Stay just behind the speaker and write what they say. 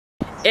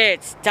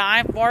It's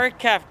time for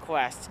Kev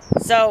Quest.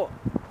 So,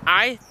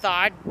 I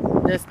thought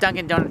this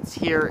Dunkin' Donuts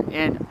here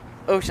in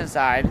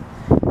Oceanside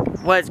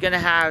was gonna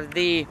have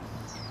the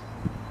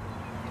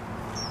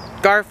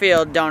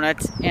Garfield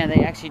donuts, and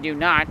they actually do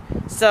not.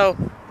 So,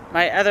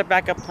 my other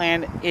backup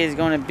plan is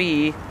going to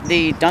be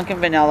the Dunkin'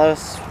 Vanilla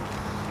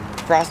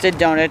Frosted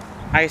Donut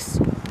Ice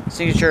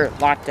Signature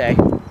Latte,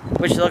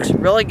 which looks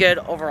really good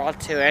overall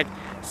to it.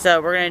 So,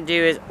 what we're gonna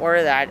do is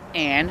order that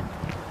and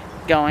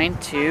going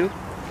to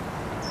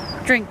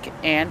drink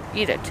and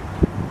eat it.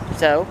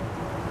 So,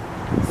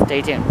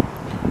 stay tuned.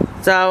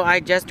 So, I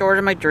just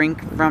ordered my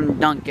drink from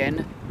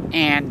Dunkin',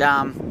 and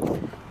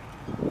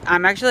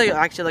I'm actually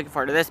looking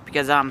forward to this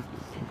because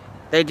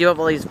they do have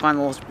all these fun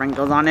little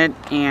sprinkles on it,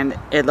 and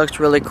it looks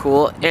really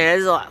cool. It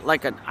is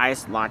like an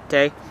iced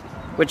latte,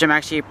 which I'm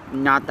actually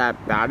not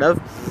that bad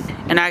of,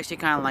 and I actually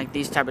kind of like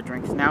these type of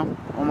drinks now,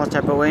 almost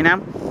type of way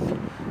now.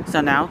 So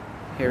now,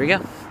 here we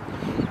go.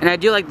 And I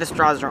do like the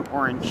straws are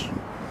orange.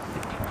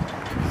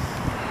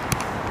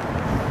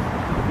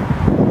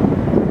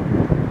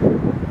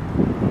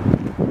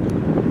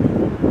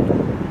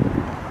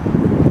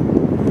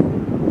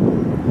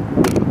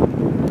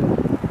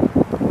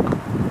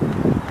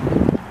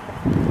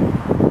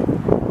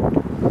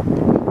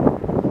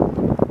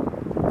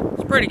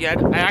 Pretty good.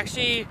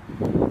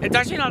 It's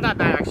actually not that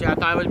bad actually. I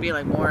thought it would be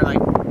like more like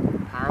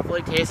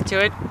powerfully taste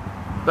to it,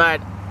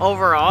 but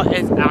overall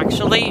it's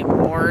actually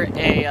more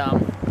a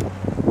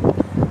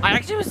I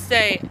actually would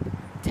say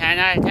 10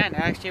 out of 10. It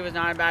actually was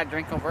not a bad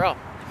drink overall.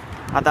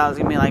 I thought it was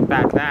gonna be like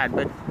bad,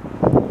 but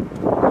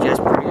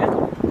just pretty good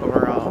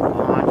overall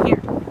on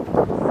here.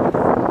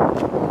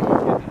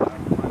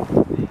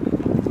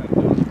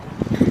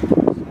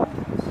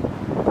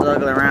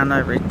 Look around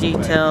over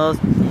details.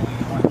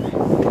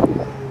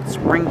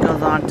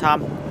 Sprinkles on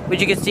top,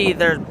 which you can see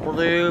there's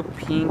blue,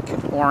 pink,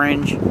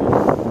 orange,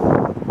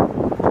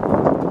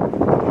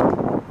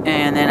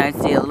 and then I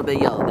see a little bit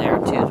of yellow there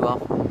too as well,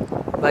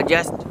 but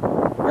just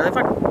really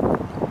fun.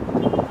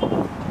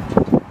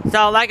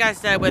 So like I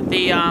said with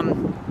the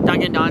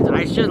Dunkin' Donuts,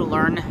 I should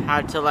learn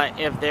how to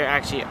if they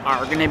actually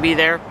are going to be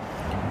there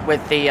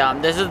with the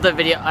this is the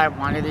video I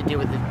wanted to do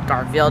with the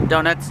Garfield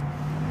donuts,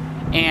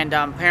 and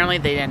apparently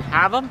they didn't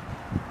have them,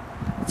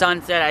 so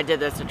instead I did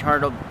this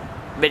tutorial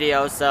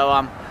video. So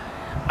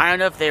I don't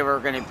know if they were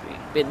gonna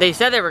be, they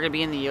said they were gonna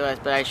be in the US,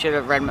 but I should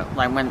have read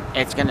like when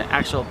it's gonna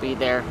actually be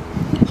there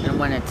and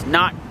when it's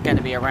not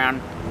gonna be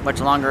around much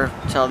longer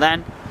till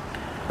then.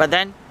 But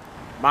then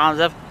bombs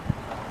up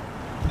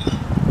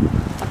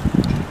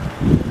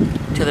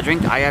to the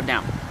drink I have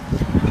now.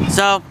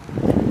 So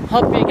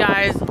hope you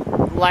guys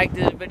liked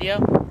this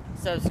video.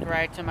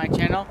 Subscribe to my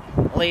channel,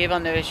 leave a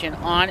notification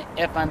on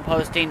if I'm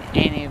posting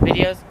any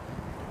videos,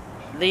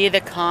 leave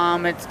the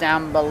comments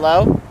down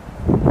below,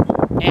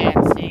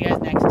 and see you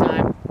guys next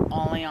time,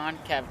 only on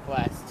Kev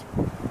Quest.